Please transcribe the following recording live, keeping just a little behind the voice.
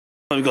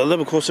We've got a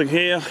level crossing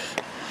here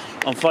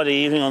on Friday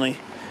evening on the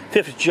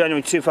 5th of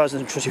January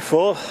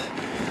 2024,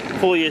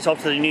 4 years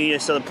after the New Year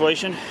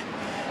celebration.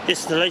 This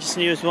is the latest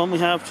newest one we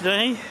have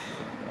today,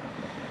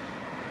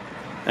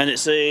 and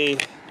it's a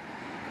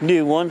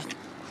new one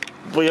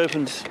we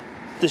opened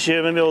this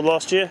year, maybe, or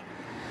last year,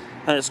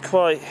 and it's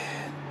quite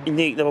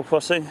unique level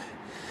crossing,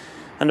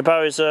 and the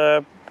barriers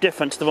are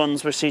different to the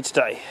ones we see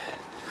today.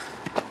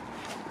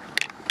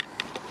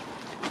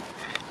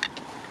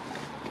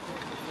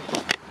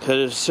 Okay,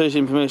 there's safety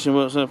information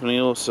what's happening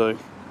also.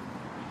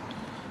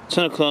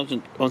 10 o'clock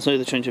on Sunday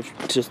the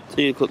 20th to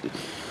 3 o'clock,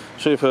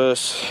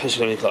 31st, it's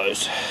going to be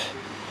closed.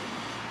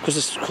 Because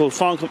this is called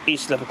Farncombe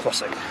East Level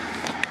Crossing.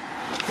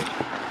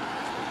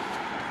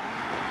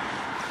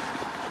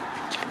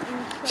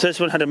 So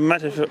this one had a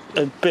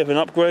bit of an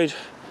upgrade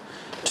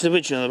to the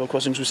original level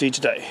crossings we see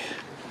today.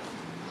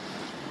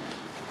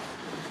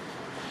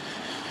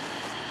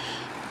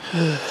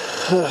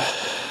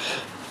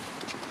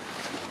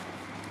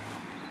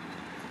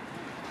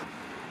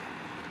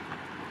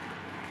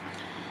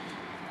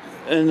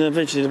 And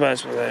eventually the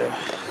barriers were there.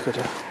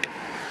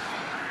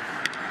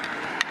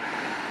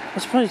 I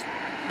suppose.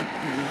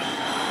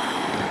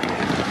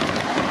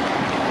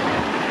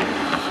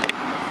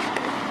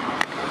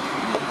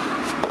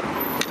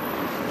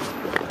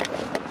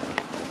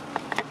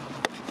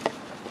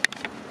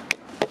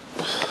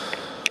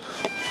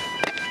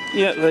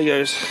 Yeah, there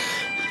goes.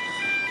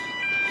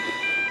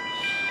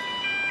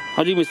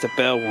 I do miss the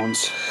bell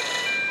ones.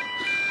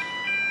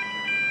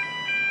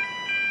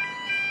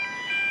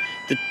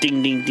 The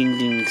ding ding ding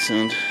ding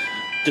sound.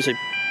 Just like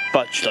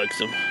Butch likes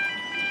them.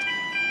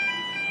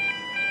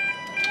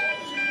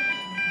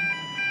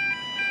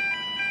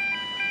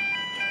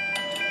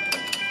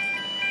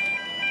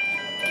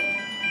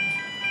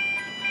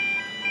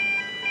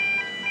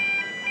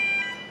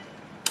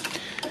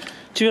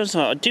 To be honest,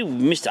 I do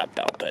miss that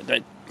bell bit.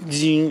 Like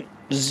zing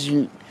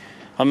zing.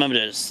 I remember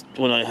this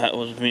when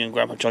was with me and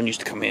Grandpa John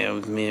used to come here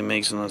with me and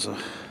Megs, and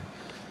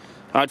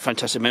I had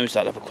fantastic memories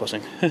of that level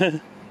crossing.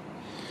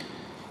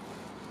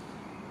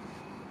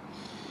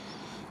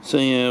 So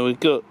yeah, we've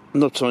got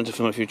enough time to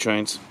film a few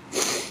trains.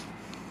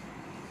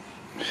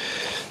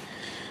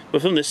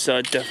 But from this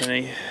side,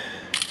 definitely.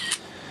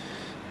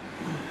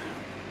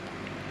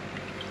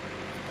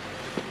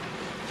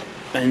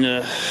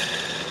 And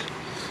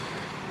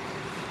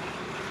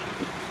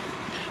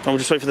I'll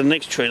just wait for the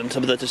next train on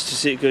top of that just to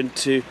see it going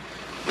to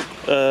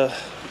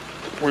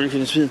where you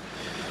can see.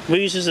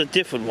 Reasons are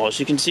different ones.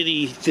 You can see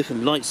the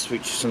different light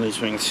switches on these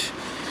things.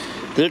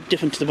 They look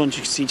different to the ones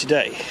you can see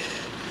today.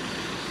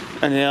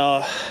 And they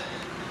are a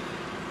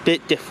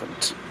bit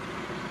different.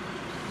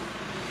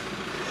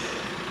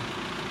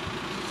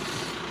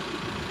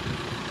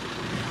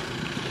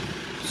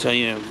 So,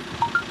 you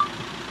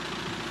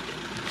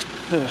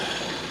know,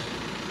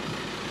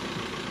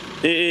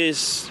 it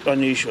is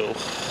unusual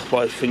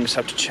why things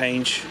have to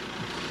change.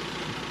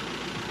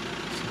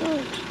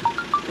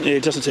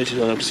 It doesn't take too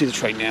long. I can see the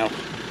train now.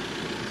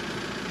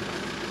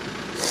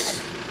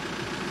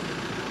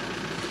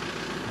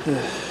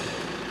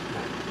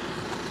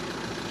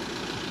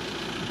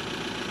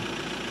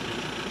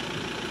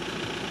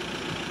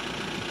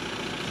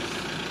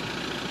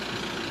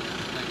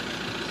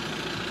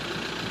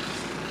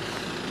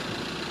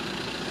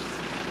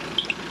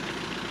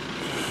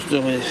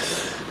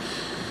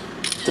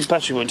 The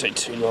battery won't take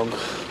too long.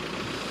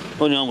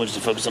 Only I wanted to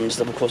focus on this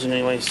level crossing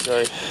anyway,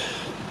 so.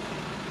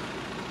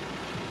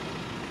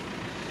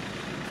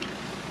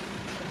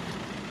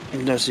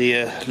 And there's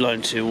the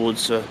line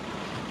towards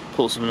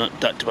Portsmouth in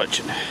that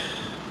direction.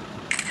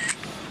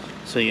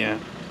 So yeah.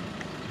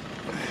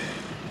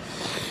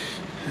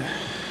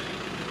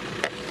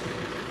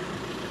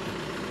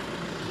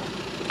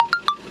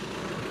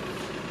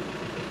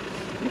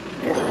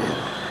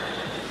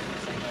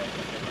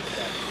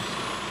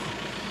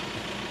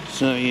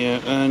 So yeah,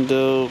 and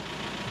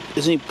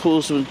isn't he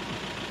Portsmouth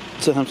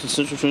to Hampton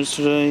Central trains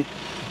today?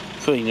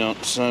 Probably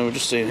not, so we're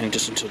just staying here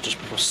just until just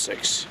before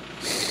 6.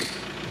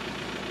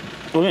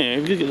 Oh yeah,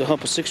 we could get the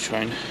 6:30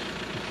 train.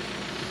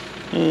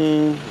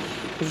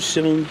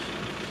 47.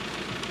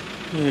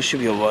 Yeah, it should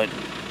be alright.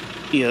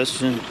 Yeah, that's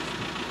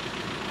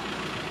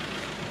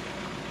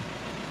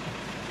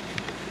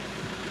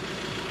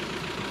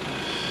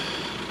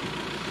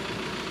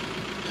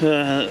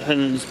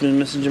Helen's been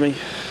messaging me.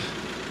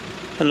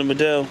 Helen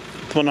Waddell,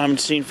 the one I haven't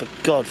seen for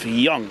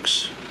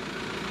yonks.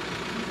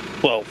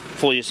 Well,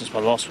 4 years since my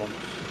last one.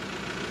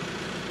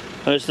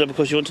 And it's the level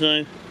crossing you want to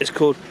know. It's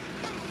called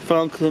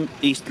Farncombe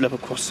East Level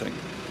Crossing.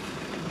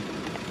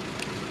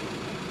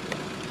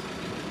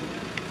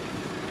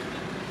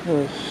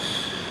 There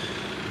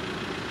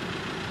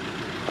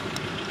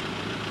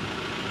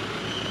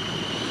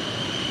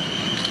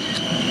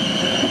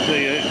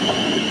you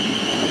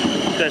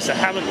go. There's the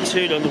Havant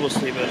to London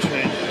Waterloo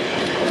train.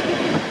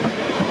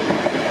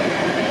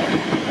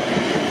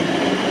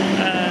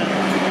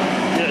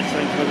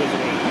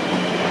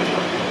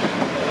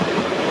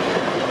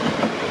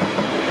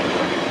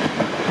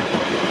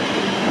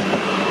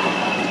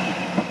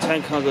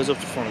 Train car goes off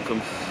to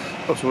Farncombe.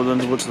 up to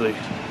London Waterloo.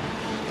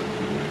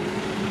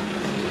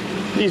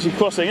 Easy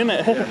crossing, isn't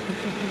it? Yeah.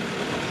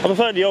 I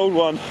prefer the old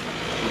one.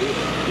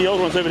 The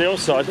old one's over the other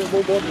side.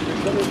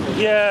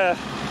 Yeah,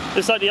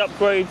 it's like the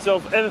upgrades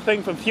of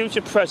everything from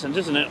future present,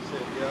 isn't it?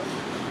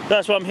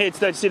 That's why I'm here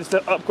today, to see this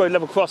upgrade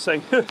level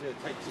crossing. Take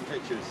some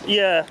pictures.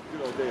 Yeah.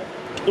 Good idea.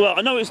 Well,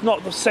 I know it's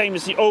not the same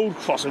as the old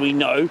crossing we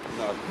know,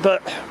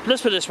 but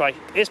let's put it this way,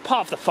 it's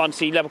part of the fun to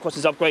see level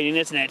crossings upgrading,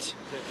 isn't it?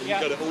 You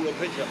got it all on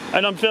picture.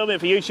 And I'm filming it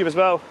for YouTube as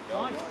well.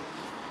 Yeah.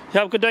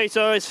 Have a good day,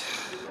 guys.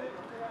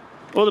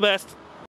 All the best.